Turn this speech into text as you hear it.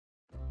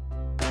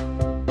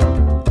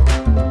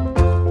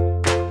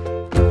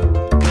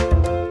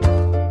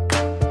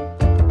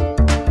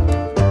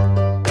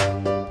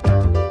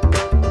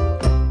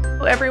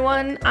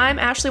I'm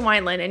Ashley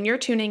Wineland, and you're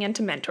tuning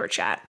into Mentor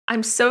Chat.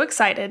 I'm so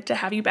excited to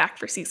have you back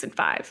for Season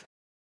 5.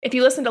 If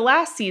you listened to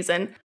last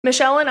season,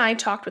 Michelle and I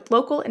talked with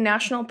local and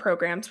national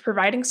programs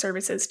providing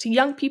services to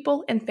young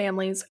people and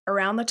families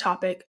around the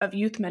topic of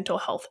youth mental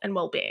health and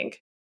well-being.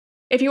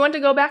 If you want to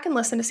go back and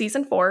listen to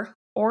Season 4,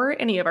 or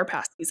any of our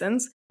past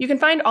seasons, you can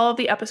find all of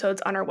the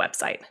episodes on our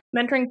website,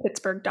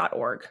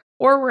 mentoringpittsburgh.org,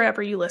 or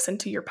wherever you listen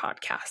to your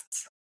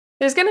podcasts.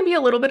 There's going to be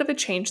a little bit of a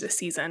change this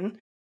season.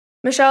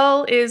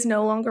 Michelle is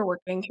no longer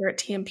working here at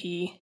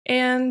TMP,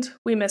 and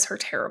we miss her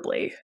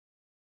terribly.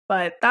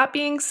 But that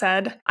being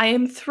said, I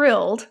am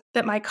thrilled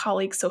that my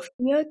colleague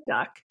Sophia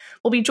Duck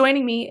will be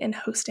joining me in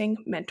hosting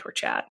Mentor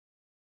Chat.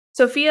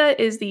 Sophia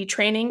is the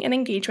Training and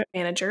Engagement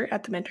Manager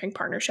at the Mentoring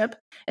Partnership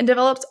and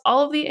develops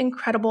all of the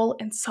incredible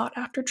and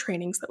sought-after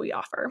trainings that we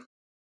offer.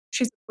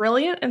 She's a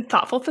brilliant and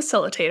thoughtful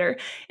facilitator,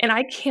 and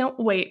I can't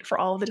wait for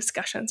all of the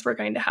discussions we're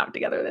going to have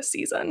together this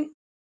season.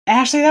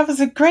 Ashley, that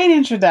was a great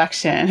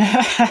introduction.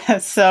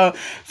 So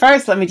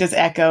first, let me just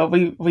echo,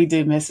 we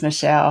do miss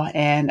Michelle,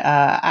 and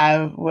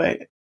I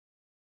would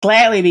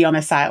gladly be on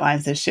the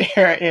sidelines this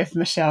year if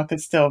Michelle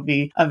could still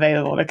be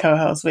available to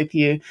co-host with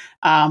you.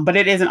 But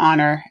it is an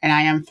honor, and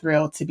I am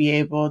thrilled to be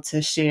able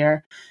to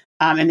share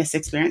in this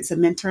experience of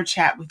Mentor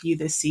Chat with you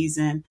this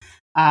season.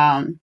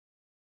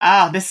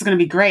 This is going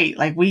to be great.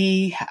 Like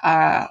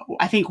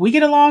I think we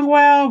get along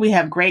well. We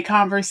have great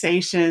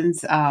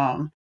conversations,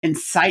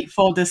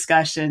 insightful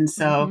discussions.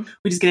 So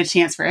we just get a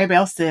chance for everybody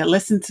else to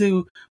listen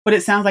to what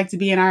it sounds like to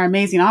be in our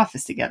amazing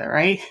office together,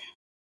 right?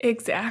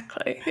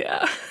 Exactly.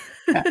 Yeah.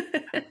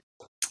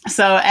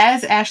 So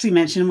as Ashley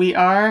mentioned, we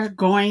are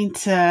going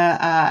to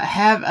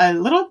have a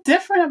little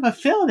different of a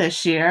feel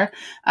this year.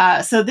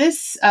 So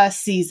this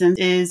season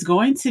is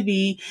going to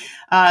be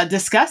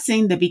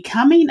discussing the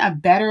Becoming a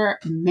Better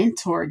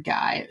Mentor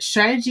Guide,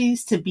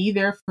 strategies to be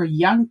there for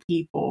young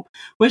people,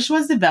 which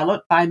was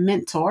developed by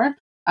Mentor,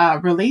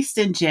 released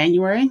in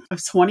January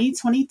of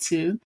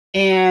 2022.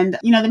 And,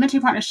 the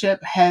Mentoring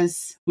Partnership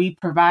we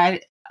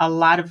provide a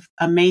lot of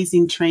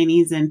amazing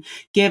trainings and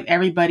give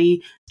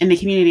everybody in the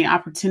community an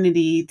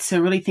opportunity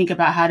to really think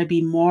about how to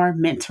be more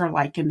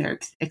mentor-like in their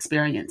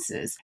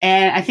experiences.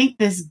 And I think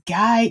this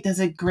guide does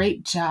a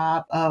great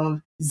job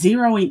of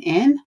zeroing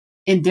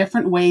in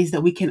different ways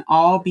that we can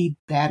all be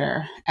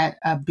better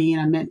at being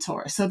a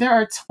mentor. So there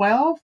are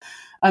 12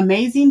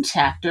 amazing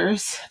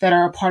chapters that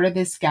are a part of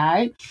this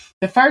guide.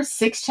 The first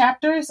 6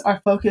 chapters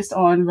are focused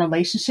on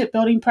relationship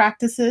building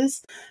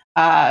practices.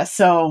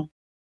 So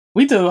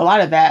we do a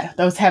lot of that.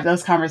 Have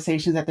those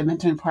conversations at the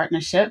Mentoring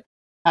Partnership.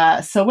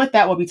 So with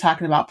that, we'll be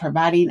talking about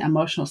providing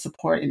emotional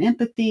support and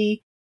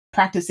empathy,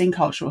 practicing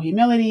cultural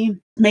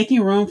humility, making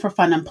room for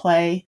fun and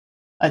play,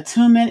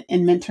 attunement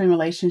in mentoring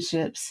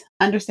relationships,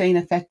 understanding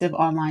effective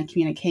online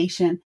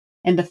communication.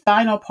 And the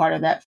final part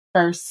of that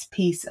first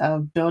piece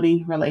of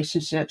building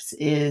relationships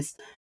is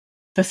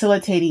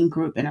facilitating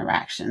group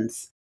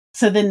interactions.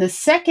 So then the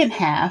second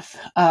half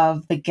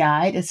of the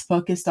guide is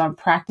focused on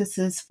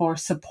practices for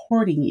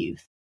supporting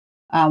youth.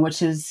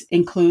 Which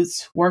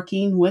includes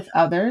working with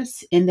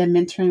others in the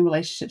mentoring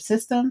relationship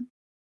system,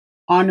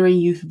 honoring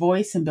youth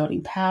voice and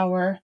building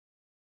power,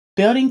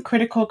 building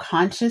critical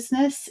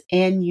consciousness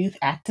and youth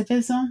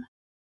activism,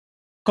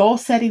 goal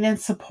setting and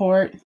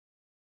support,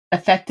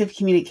 effective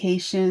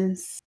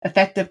communications,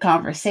 effective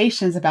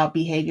conversations about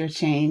behavior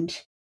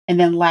change, and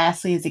then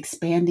lastly is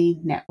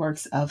expanding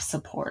networks of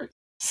support.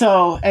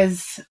 So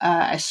as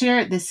I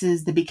shared, this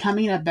is the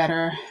Becoming a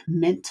Better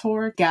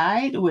Mentor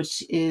Guide,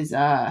 which is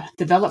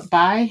developed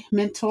by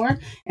Mentor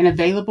and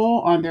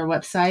available on their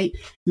website,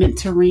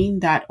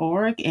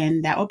 mentoring.org.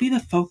 And that will be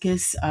the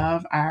focus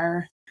of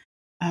our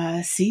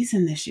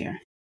season this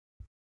year.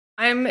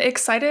 I'm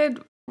excited.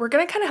 We're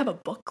going to kind of have a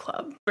book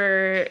club.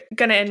 We're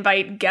going to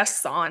invite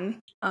guests on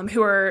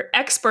who are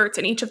experts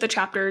in each of the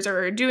chapters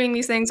or are doing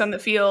these things on the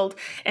field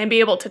and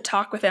be able to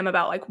talk with them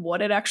about like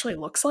what it actually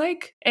looks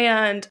like.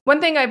 And one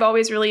thing I've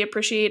always really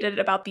appreciated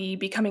about the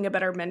Becoming a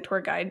Better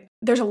Mentor Guide,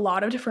 there's a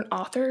lot of different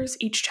authors.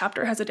 Each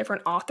chapter has a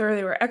different author.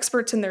 They were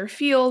experts in their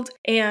field.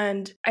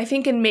 And I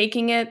think in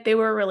making it, they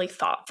were really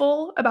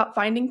thoughtful about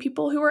finding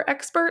people who were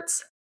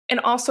experts and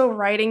also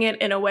writing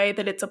it in a way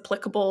that it's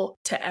applicable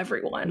to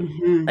everyone.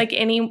 Mm-hmm. Like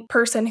any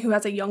person who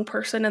has a young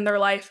person in their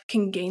life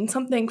can gain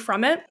something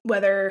from it,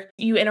 whether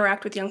you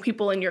interact with young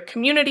people in your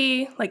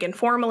community, like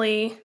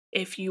informally,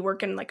 if you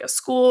work in like a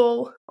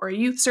school or a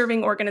youth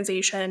serving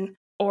organization,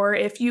 or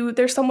if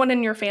there's someone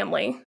in your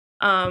family,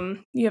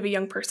 you have a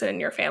young person in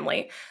your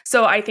family.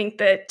 So I think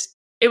that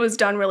it was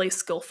done really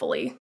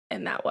skillfully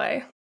in that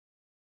way.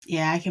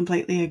 Yeah, I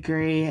completely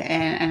agree.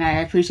 And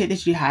I appreciate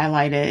that you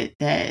highlighted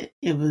that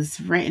it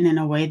was written in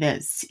a way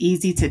that's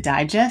easy to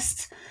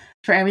digest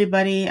for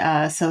everybody.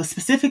 So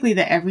specifically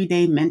the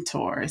everyday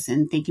mentors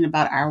and thinking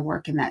about our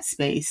work in that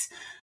space.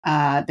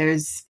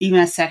 There's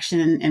even a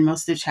section in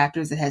most of the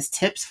chapters that has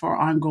tips for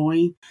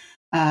ongoing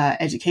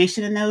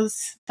education in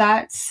those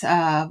thoughts,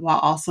 while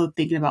also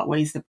thinking about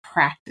ways to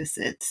practice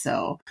it.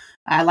 So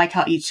I like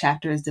how each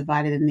chapter is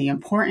divided in the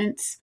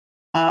importance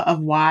of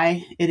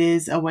why it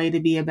is a way to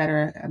be a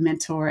better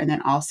mentor, and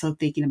then also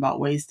thinking about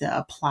ways to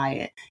apply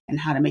it and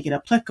how to make it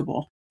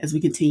applicable as we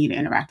continue to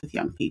interact with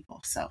young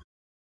people. So.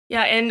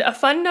 Yeah, and a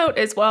fun note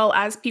as well,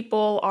 as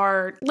people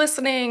are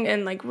listening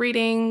and like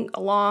reading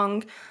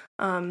along,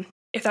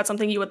 if that's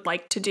something you would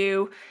like to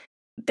do,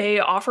 they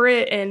offer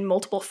it in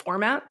multiple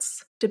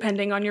formats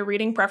depending on your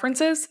reading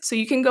preferences. So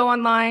you can go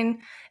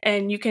online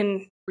and you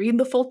can read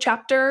the full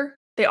chapter.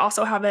 They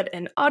also have it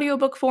in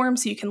audiobook form,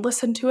 so you can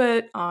listen to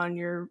it on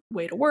your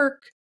way to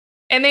work.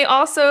 And they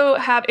also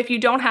have, if you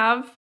don't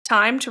have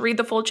time to read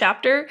the full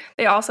chapter,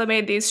 they also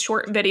made these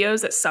short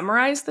videos that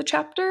summarize the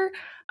chapter.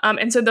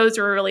 And so those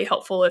are really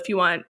helpful if you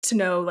want to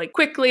know like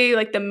quickly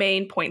like the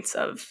main points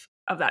of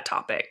that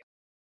topic.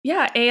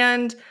 Yeah,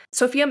 and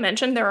Sophia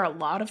mentioned there are a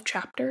lot of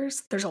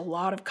chapters. There's a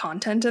lot of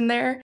content in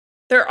there.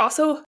 There are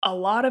also a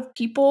lot of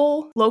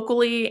people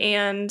locally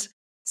and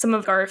some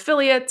of our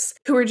affiliates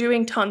who are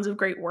doing tons of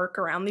great work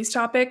around these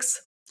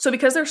topics. So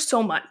because there's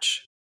so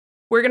much,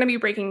 we're going to be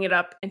breaking it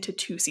up into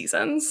 2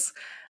 seasons.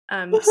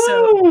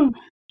 So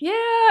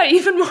yeah,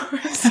 even more.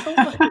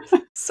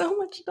 So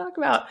much to talk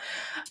about.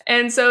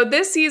 And so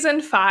this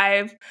season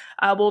 5,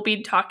 we'll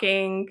be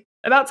talking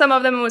about some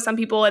of them with some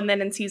people, and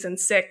then in season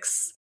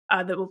 6,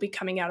 that will be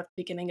coming out at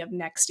the beginning of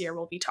next year,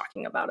 we'll be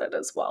talking about it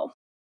as well.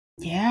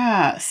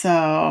 Yeah,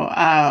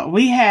 so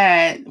we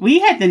had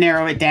to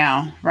narrow it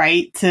down,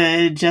 right,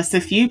 to just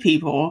a few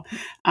people,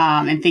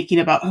 and thinking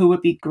about who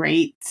would be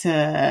great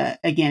to,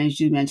 again, as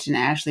you mentioned,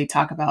 Ashley,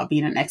 talk about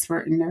being an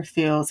expert in their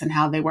fields and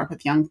how they work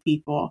with young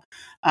people.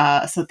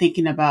 So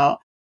thinking about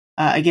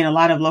again, a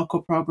lot of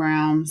local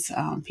programs,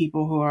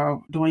 people who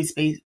are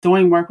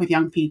doing work with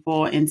young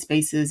people in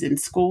spaces in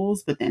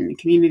schools, but then in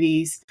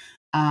communities,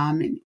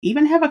 and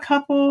even have a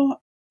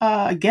couple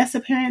guest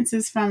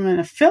appearances from an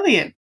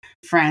affiliate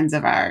friends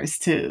of ours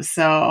too.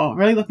 So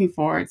really looking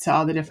forward to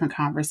all the different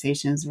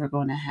conversations we're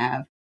going to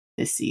have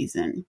this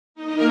season.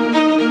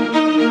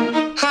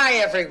 Hi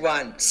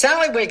everyone,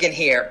 Sally Wiggin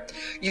here.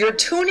 You're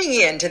tuning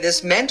in to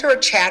this Mentor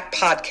Chat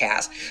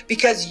podcast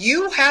because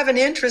you have an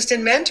interest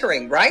in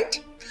mentoring,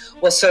 right?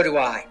 Well, so do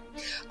I.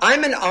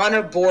 I'm an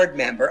honor board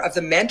member of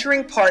the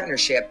Mentoring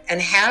Partnership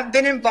and have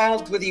been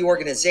involved with the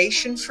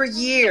organization for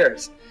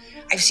years.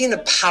 I've seen the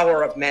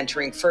power of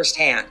mentoring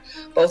firsthand,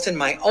 both in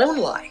my own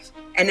life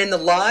and in the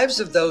lives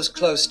of those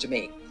close to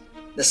me.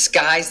 The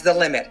sky's the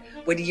limit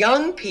when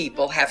young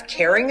people have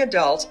caring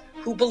adults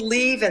who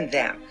believe in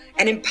them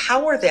and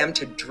empower them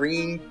to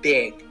dream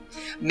big.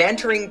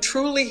 Mentoring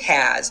truly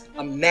has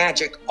a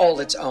magic all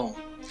its own,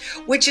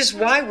 which is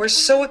why we're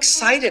so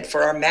excited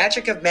for our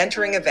Magic of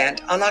Mentoring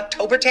event on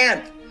October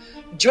 10th.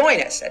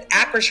 Join us at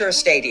Acrisure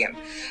Stadium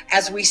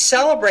as we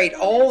celebrate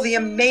all the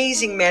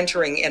amazing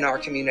mentoring in our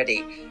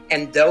community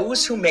and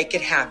those who make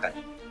it happen.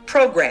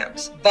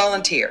 Programs,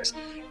 volunteers,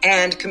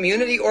 and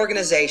community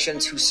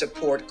organizations who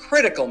support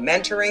critical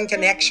mentoring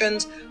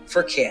connections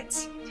for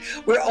kids.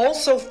 We're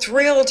also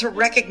thrilled to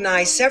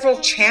recognize several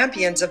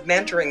champions of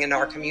mentoring in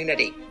our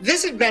community.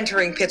 Visit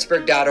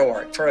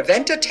mentoringpittsburgh.org for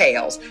event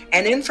details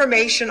and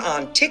information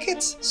on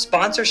tickets,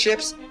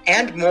 sponsorships,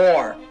 and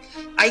more.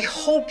 I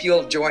hope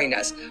you'll join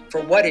us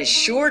for what is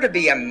sure to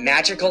be a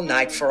magical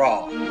night for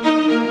all.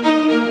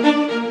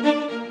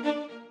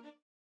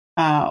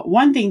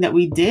 One thing that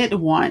we did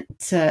want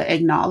to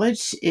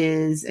acknowledge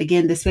is,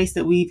 again, the space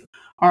that we've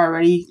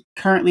already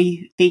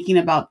currently thinking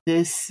about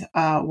this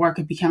work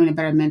of becoming a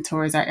better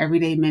mentor is our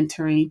everyday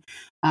mentoring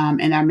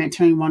and our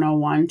Mentoring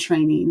 101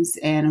 trainings.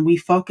 And we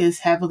focus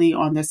heavily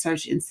on the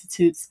Search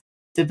Institute's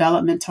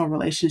developmental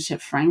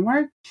relationship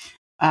framework.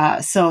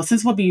 So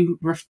since we'll be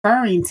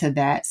referring to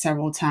that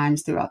several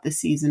times throughout the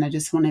season, I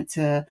just wanted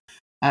to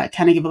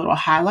kind of give a little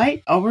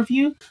highlight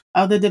overview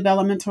of the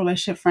developmental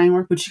relationship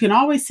framework, which you can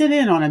always sit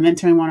in on a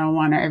Mentoring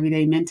 101 or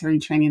everyday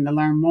mentoring training to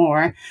learn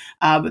more.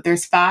 But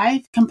there's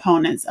 5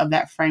 components of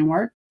that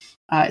framework.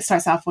 It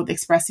starts off with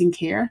expressing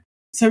care.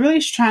 So really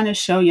it's trying to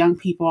show young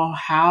people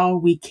how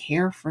we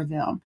care for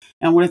them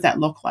and what does that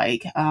look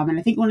like. And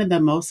I think one of the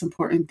most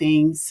important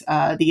things,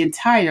 the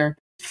entire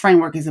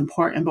framework is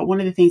important, but one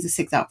of the things that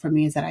sticks out for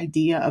me is that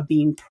idea of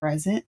being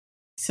present.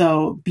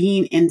 So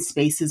being in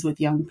spaces with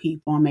young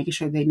people and making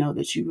sure they know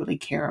that you really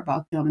care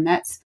about them. And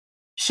that's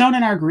shown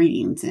in our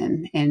greetings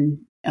and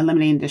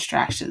eliminating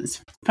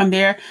distractions. From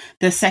there,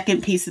 the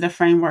second piece of the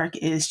framework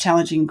is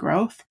challenging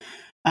growth.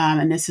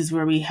 And this is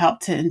where we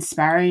help to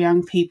inspire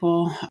young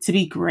people to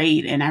be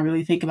great. And I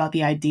really think about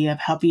the idea of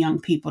helping young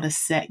people to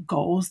set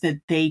goals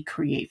that they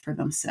create for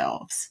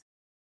themselves.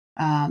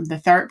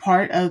 The third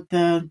part of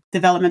the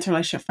developmental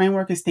relationship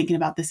framework is thinking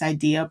about this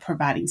idea of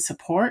providing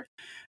support,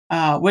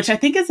 which I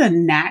think is a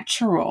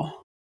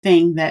natural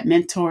thing that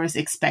mentors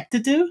expect to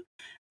do.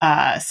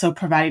 So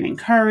providing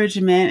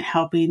encouragement,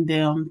 helping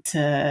them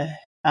to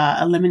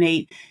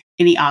eliminate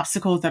any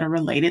obstacles that are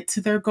related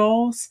to their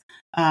goals,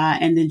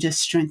 and then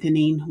just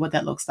strengthening what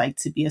that looks like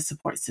to be a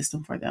support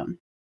system for them.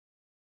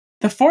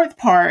 The fourth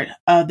part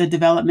of the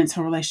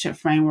developmental relationship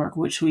framework,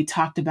 which we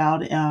talked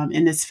about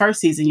in this first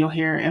season, you'll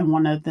hear in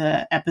one of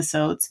the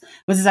episodes,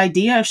 was this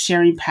idea of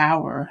sharing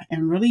power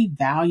and really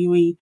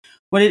valuing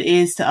what it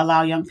is to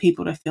allow young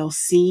people to feel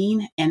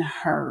seen and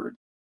heard.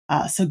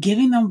 So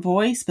giving them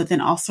voice, but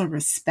then also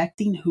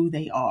respecting who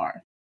they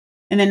are.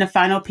 And then the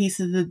final piece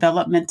of the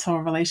developmental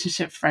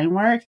relationship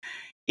framework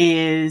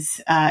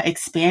is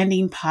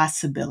expanding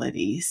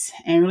possibilities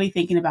and really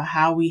thinking about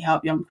how we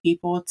help young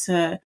people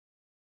to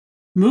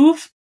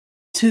move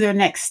to their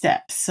next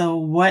steps. So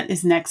what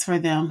is next for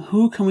them?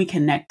 Who can we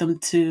connect them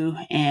to?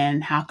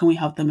 And how can we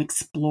help them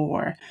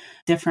explore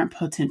different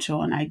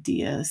potential and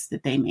ideas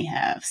that they may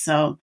have?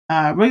 So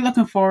really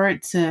looking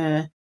forward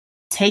to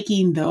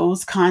taking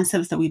those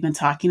concepts that we've been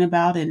talking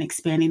about and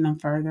expanding them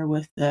further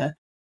with the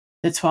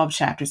 12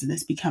 chapters of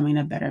this Becoming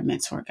a Better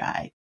Mentor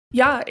guide.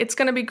 Yeah, it's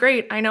going to be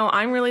great. I know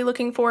I'm really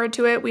looking forward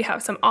to it. We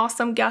have some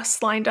awesome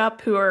guests lined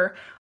up who are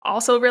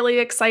also really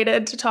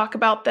excited to talk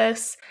about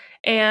this.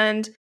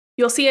 And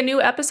you'll see a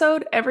new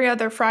episode every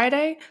other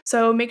Friday.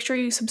 So make sure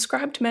you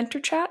subscribe to Mentor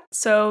Chat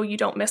so you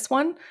don't miss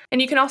one.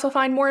 And you can also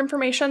find more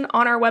information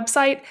on our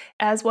website,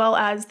 as well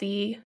as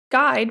the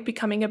guide,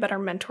 Becoming a Better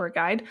Mentor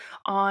guide,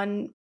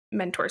 on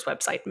Mentor's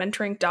website,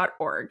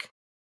 mentoring.org.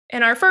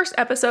 In our first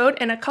episode,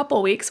 in a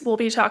couple weeks, we'll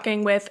be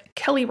talking with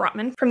Kelly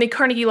Rotman from the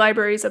Carnegie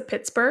Libraries of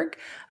Pittsburgh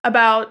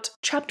about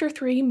Chapter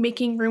 3,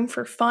 Making Room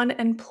for Fun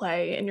and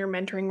Play in Your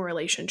Mentoring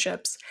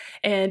Relationships.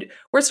 And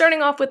we're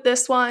starting off with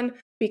this one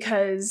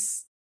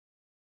because,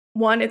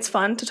 one, it's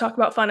fun to talk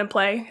about fun and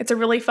play. It's a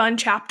really fun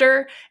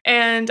chapter,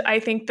 and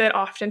I think that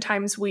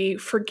oftentimes we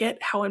forget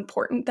how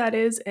important that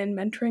is in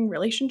mentoring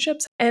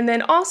relationships. And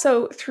then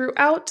also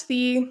throughout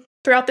the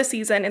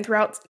season and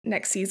throughout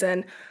next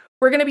season,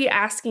 we're going to be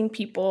asking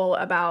people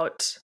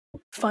about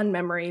fun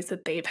memories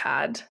that they've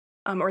had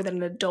or that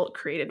an adult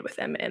created with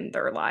them in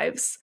their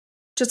lives.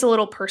 Just a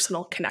little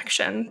personal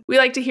connection. We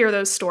like to hear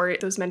those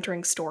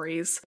mentoring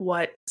stories,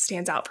 what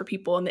stands out for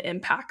people and the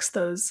impacts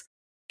those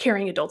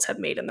caring adults have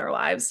made in their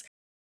lives.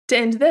 To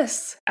end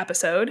this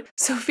episode,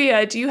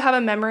 Sophia, do you have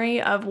a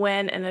memory of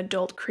when an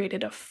adult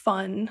created a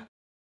fun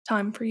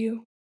time for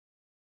you?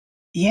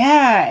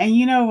 Yeah, and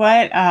you know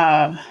what?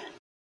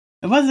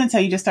 It wasn't until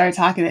you just started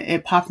talking that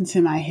it popped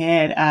into my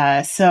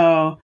head.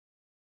 So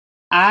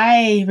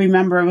I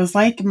remember it was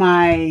like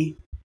I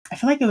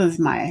feel like it was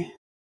my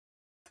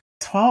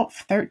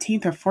 12th,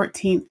 13th, or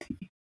 14th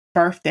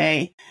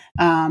birthday.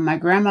 My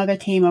grandmother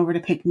came over to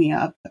pick me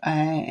up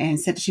and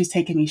said that she was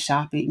taking me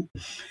shopping.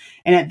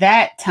 And at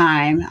that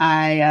time,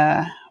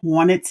 I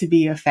wanted to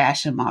be a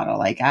fashion model.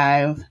 Like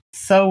I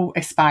so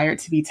aspired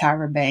to be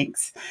Tyra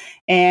Banks.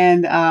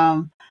 And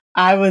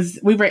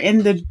we were in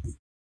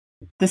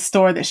the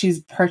store that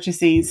she's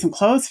purchasing some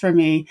clothes for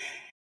me.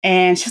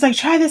 And she's like,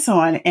 try this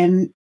on,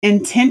 and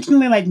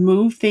intentionally like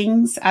move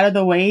things out of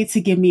the way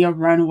to give me a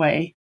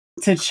runway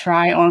to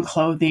try on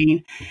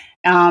clothing.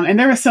 And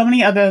there were so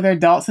many other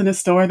adults in the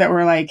store that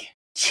were like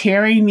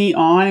cheering me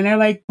on, and they're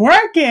like,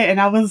 work it. And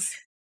I was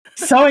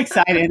so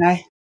excited. And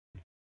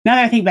now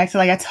that I think back to,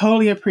 like, I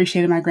totally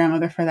appreciated my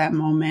grandmother for that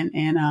moment.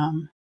 And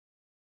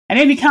I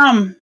didn't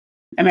become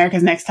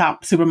America's Next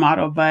Top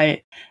Supermodel,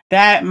 but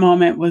that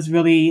moment was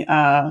really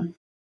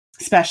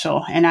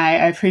special. And I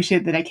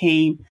appreciate that I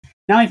came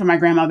not only from my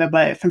grandmother,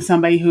 but from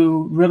somebody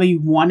who really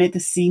wanted to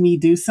see me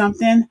do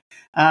something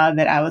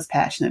that I was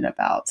passionate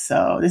about.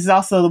 So this is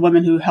also the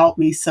woman who helped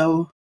me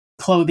sew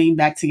clothing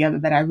back together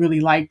that I really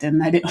liked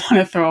and I didn't want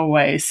to throw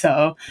away.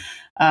 So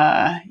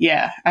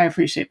yeah, I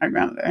appreciate my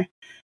grandmother.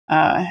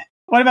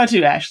 What about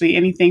you, Ashley?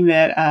 Anything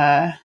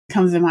that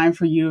comes to mind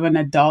for you, an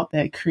adult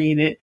that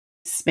created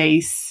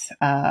space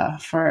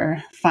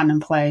for fun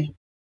and play?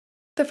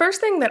 The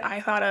first thing that I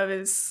thought of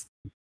is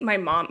my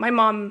mom. My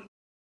mom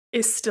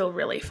is still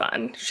really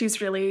fun.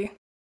 She's really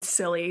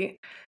silly.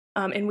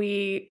 And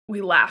we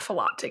laugh a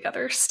lot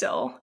together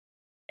still.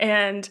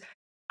 And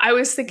I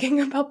was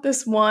thinking about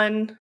this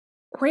one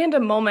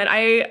random moment.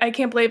 I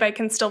can't believe I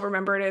can still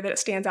remember it, that it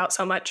stands out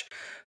so much.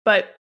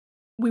 But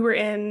we were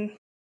in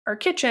our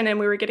kitchen and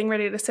we were getting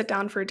ready to sit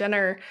down for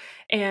dinner.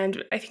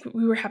 And I think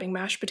we were having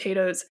mashed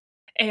potatoes.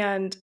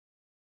 And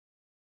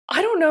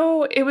I don't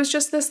know, it was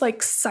just this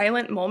like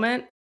silent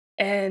moment.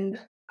 And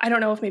I don't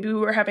know if maybe we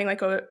were having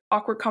like a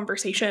awkward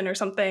conversation or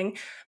something,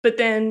 but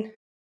then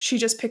she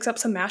just picks up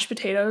some mashed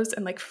potatoes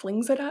and like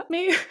flings it at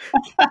me,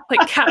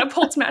 like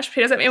catapults mashed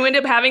potatoes at me. And we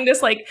ended up having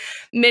this like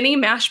mini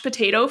mashed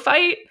potato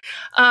fight,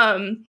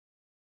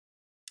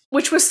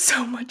 which was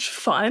so much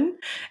fun.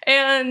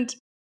 And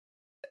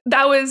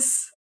that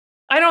was,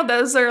 I don't know,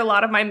 those are a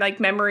lot of my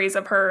like memories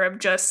of her, of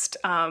just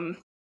kind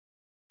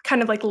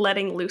of like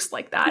letting loose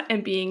like that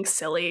and being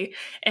silly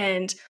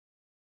and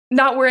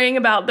not worrying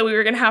about that we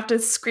were going to have to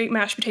scrape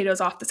mashed potatoes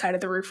off the side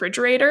of the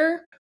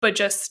refrigerator, but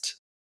just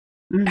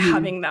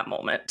having that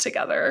moment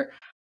together.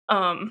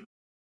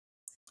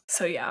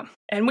 So yeah,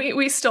 and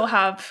we still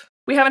haven't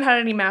had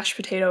any mashed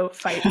potato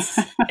fights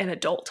in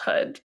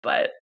adulthood,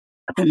 but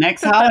the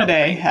next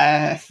holiday,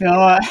 I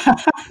feel.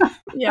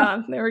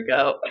 Yeah, there we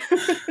go.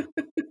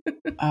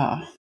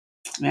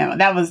 Yeah,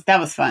 that was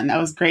fun. That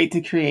was great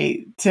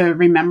to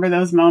remember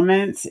those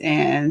moments,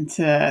 and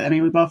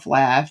we both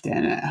laughed,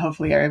 and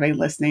hopefully everybody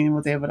listening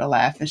was able to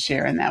laugh and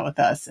share in that with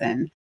us.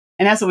 And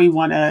that's what we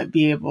want to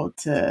be able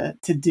to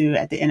do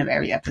at the end of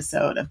every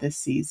episode of this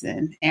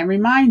season, and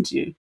remind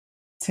you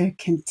to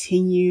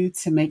continue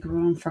to make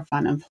room for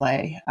fun and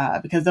play,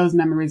 because those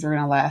memories are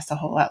going to last a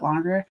whole lot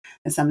longer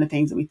than some of the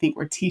things that we think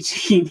we're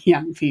teaching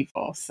young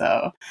people.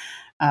 So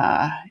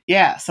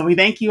so we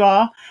thank you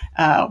all.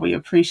 We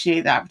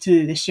appreciate the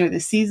opportunity to share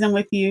this season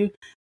with you,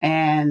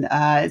 and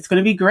it's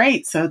going to be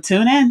great. So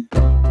tune in.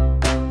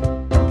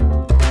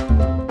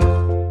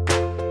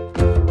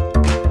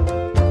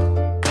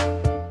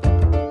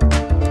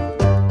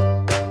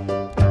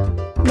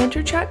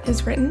 Mentor Chat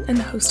is written and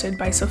hosted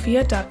by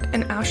Sophia Duck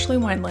and Ashley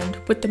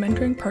Wineland with the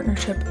Mentoring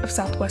Partnership of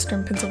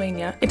Southwestern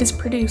Pennsylvania. It is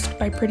produced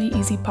by Pretty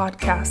Easy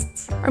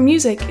Podcasts. Our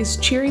music is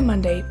Cheery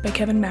Monday by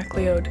Kevin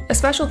MacLeod. A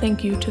special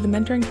thank you to the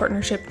Mentoring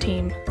Partnership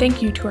team.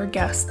 Thank you to our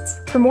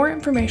guests. For more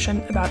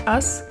information about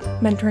us,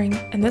 mentoring,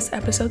 and this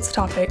episode's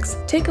topics,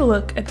 take a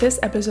look at this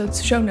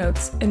episode's show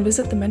notes and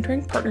visit the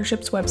Mentoring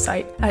Partnership's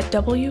website at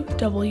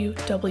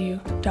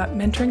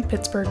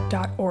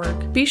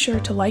www.mentoringpittsburgh.org. Be sure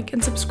to like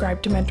and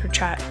subscribe to Mentor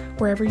Chat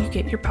wherever you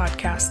get your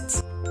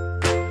podcasts.